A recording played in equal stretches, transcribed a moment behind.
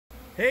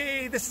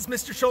Hey, this is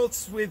Mr.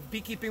 Schultz with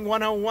Beekeeping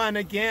 101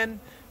 again.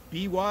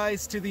 Be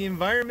wise to the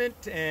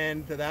environment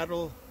and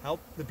that'll help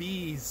the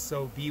bees,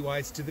 so be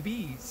wise to the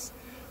bees.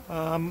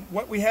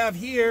 What we have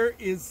here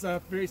is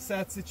a very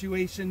sad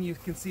situation. You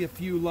can see a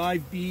few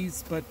live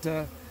bees, but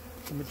the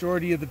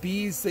majority of the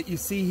bees that you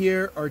see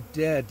here are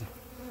dead.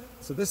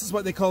 So this is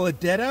what they call a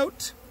dead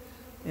out,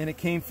 and it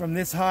came from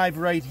this hive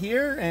right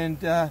here, and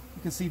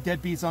you can see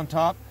dead bees on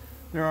top.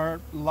 There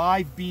are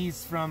live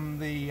bees from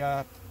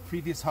the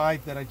previous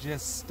hive that I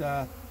just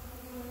kind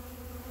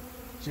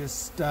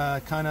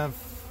of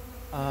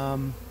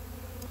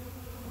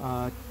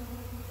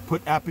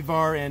put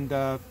Apivar and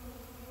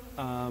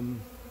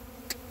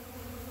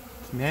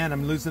man,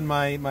 I'm losing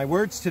my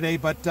words today,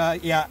 but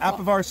yeah,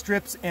 Apivar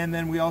strips, and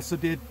then we also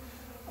did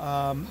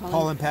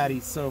pollen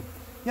patties. So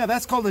yeah,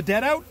 that's called a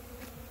dead out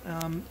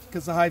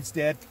because the hive's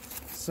dead.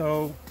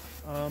 So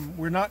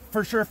we're not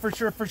for sure,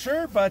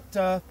 but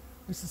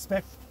we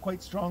suspect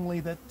quite strongly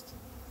that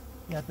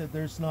that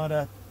there's not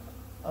a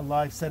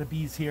live set of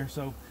bees here.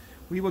 So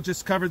we will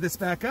just cover this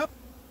back up.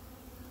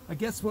 I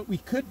guess what we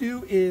could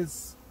do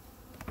is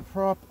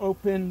prop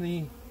open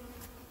the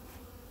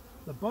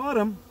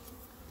bottom,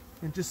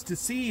 and just to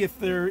see if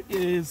there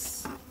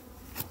is,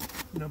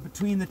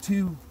 between the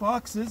two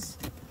boxes.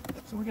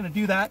 So we're going to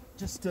do that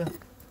just to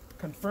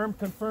confirm.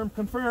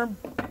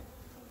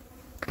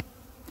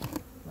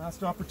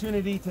 Last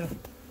opportunity to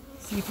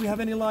see if we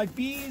have any live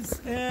bees,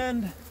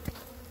 and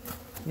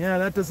yeah,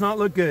 that does not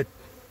look good.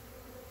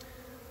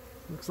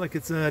 Looks like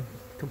it's a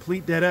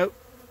complete dead out.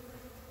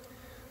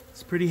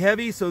 It's pretty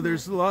heavy, so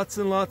there's lots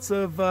and lots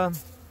of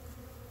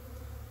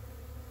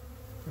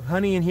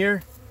honey in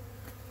here.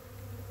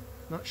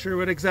 Not sure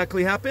what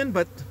exactly happened,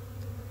 but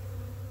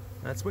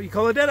that's what you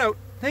call a dead out.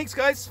 Thanks,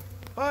 guys.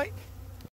 Bye.